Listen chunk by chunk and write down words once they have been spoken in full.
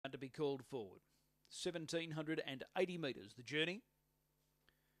be called forward. 1,780 metres the journey.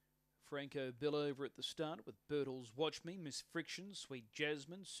 Franco Bill over at the start with Birtles Watch Me, Miss Friction, Sweet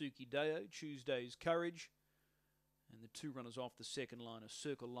Jasmine, Suki Deo, Tuesday's Courage. And the two runners off the second line are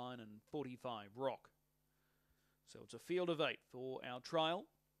Circle Line and 45 Rock. So it's a field of 8 for our trial.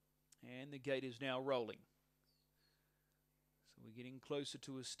 And the gate is now rolling. So we're getting closer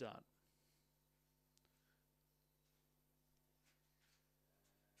to a start.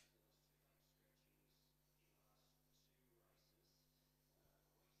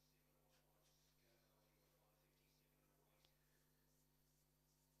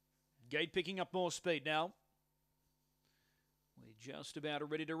 Gate picking up more speed now. We're just about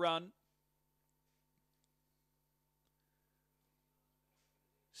ready to run.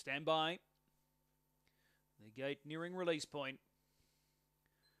 Stand by. The gate nearing release point.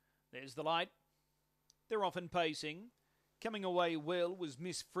 There's the light. They're off and pacing. Coming away well was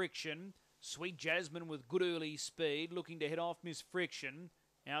Miss Friction. Sweet Jasmine with good early speed, looking to head off Miss Friction.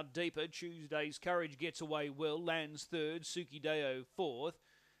 Out deeper, Tuesday's Courage gets away well, lands third, Suki Deo fourth.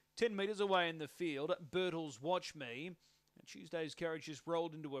 10 metres away in the field, Birtles Watch Me. Tuesday's Courage just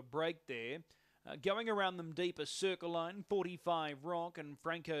rolled into a break there. Going around them deeper, Circle Line, 45 Rock, and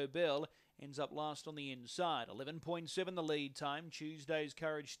Franco Bell ends up last on the inside. 11.7 the lead time. Tuesday's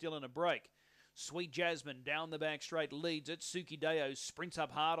Courage still in a break. Sweet Jasmine down the back straight leads it. Suki Deo sprints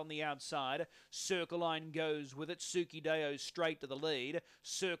up hard on the outside. Circle Line goes with it. Suki Deo straight to the lead.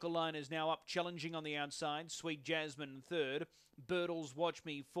 Circle Line is now up challenging on the outside. Sweet Jasmine third. Birtles Watch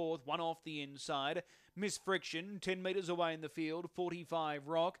Me fourth. One off the inside. Miss Friction 10 metres away in the field. 45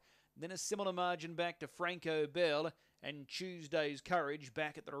 Rock. Then a similar margin back to Franco Bell and Tuesday's Courage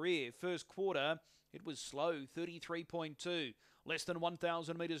back at the rear. First quarter, it was slow, 33.2. Less than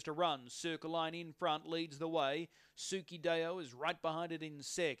 1,000 metres to run. Circle Line in front leads the way. Suki Deo is right behind it in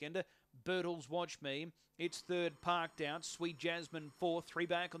second. Birtles Watch Me. It's third parked out. Sweet Jasmine fourth. Three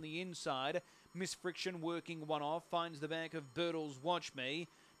back on the inside. Miss Friction working one off. Finds the back of Birtles Watch Me.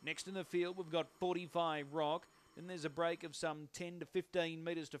 Next in the field, we've got 45 Rock. Then there's a break of some 10 to 15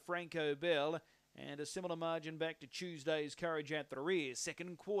 metres to Franco Bell and a similar margin back to Tuesday's Courage at the rear.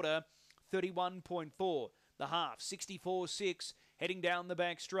 Second quarter, 31.4. The half, 64.6, heading down the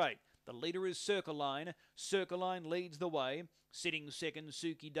back straight. The leader is Circle Line. Circle Line leads the way. Sitting second,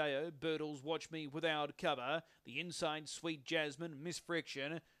 Suki Deo. Birtles Watch Me without cover. The inside, Sweet Jasmine, Miss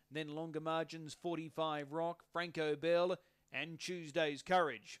Friction. Then longer margins, 45 Rock, Franco Bell and Tuesday's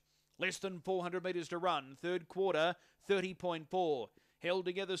Courage. Less than 400 metres to run. Third quarter, 30.4. Held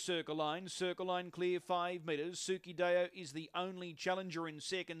together Circle Line. Circle Line clear 5 metres. Suki Deo is the only challenger in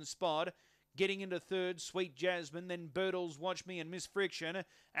second spot. Getting into third, Sweet Jasmine, then Birtles Watch Me and Miss Friction.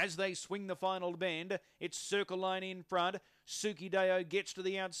 As they swing the final bend, it's Circle Line in front. Suki Deo gets to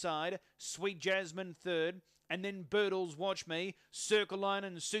the outside. Sweet Jasmine third, and then Birtles Watch Me. Circle Line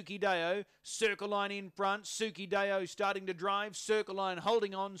and Suki Deo. Circle Line in front. Suki Deo starting to drive. Circle Line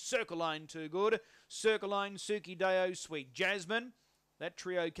holding on. Circle Line too good. Circle Line, Suki Deo, Sweet Jasmine. That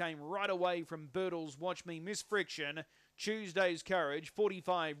trio came right away from Birtles Watch Me, Miss Friction. Tuesday's Courage,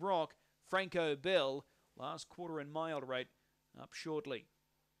 45 Rock, Franco Bell. Last quarter and mile rate up shortly.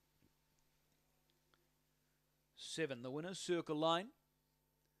 7 the winner, Circle Line.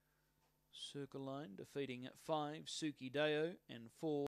 Circle Line defeating 5 Suki Deo and 4